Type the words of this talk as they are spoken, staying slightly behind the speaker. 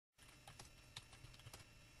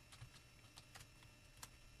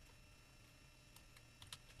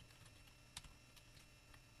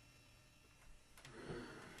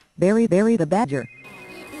Barry the Badger.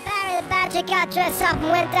 Barry the Badger got dressed up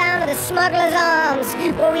and went down to the Smuggler's Arms,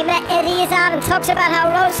 where we met Eddie Izzard and talks about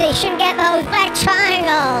how Rosie shouldn't get those black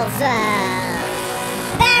triangles.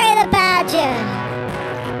 Barry the Badger.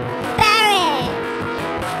 Barry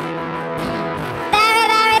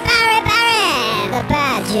the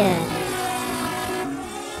Badger.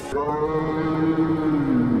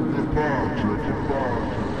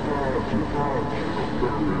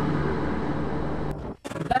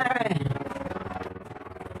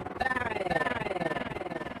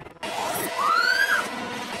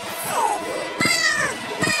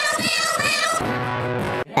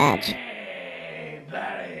 Badge.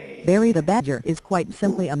 Barry the Badger is quite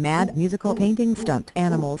simply a mad musical painting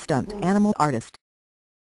animal artist.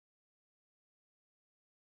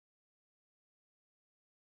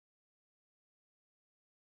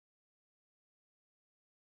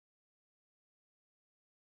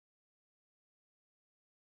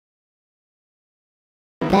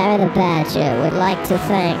 Barry the Badger would like to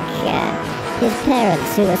thank his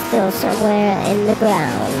parents, who are still somewhere in the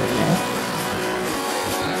ground.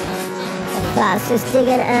 The fastest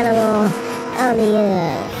digging animal on the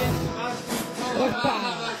earth is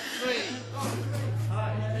Barry.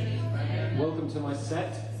 Welcome to my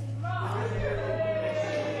set.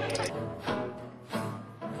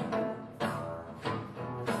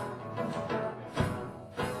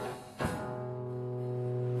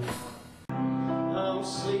 I'm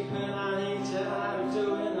sleeping, I ain't out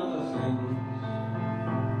doing other things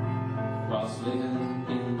whilst living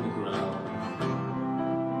in the ground.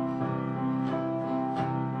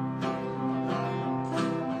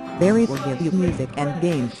 Barry will give you music and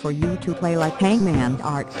games for you to play, like hangman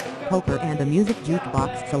art, poker, and a music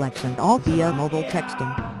jukebox selection, all via mobile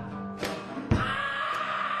texting.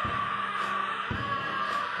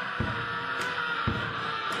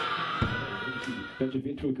 Don't you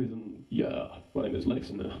intro with them? Yeah, my name is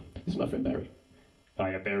Lex and this is my friend Barry.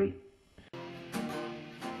 Hiya, Barry.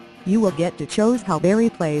 You will get to choose how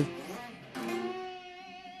Barry plays.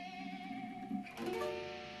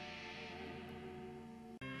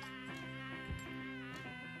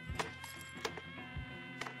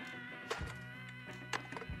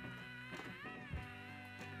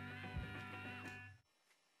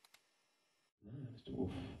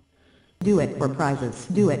 Do it for prizes.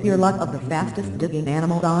 Do it your luck of the fastest digging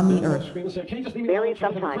animal on the earth. Barry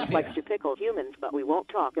sometimes likes to pickle humans, but we won't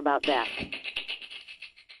talk about that.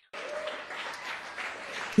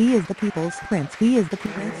 He is the people's prince. He is the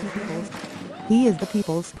people's prince. He is the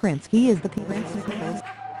people's prince. He is the people's prince.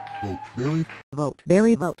 Vote Barry. Vote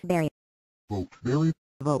Barry. Vote Barry. Vote Barry.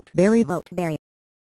 Vote Barry. Vote Barry.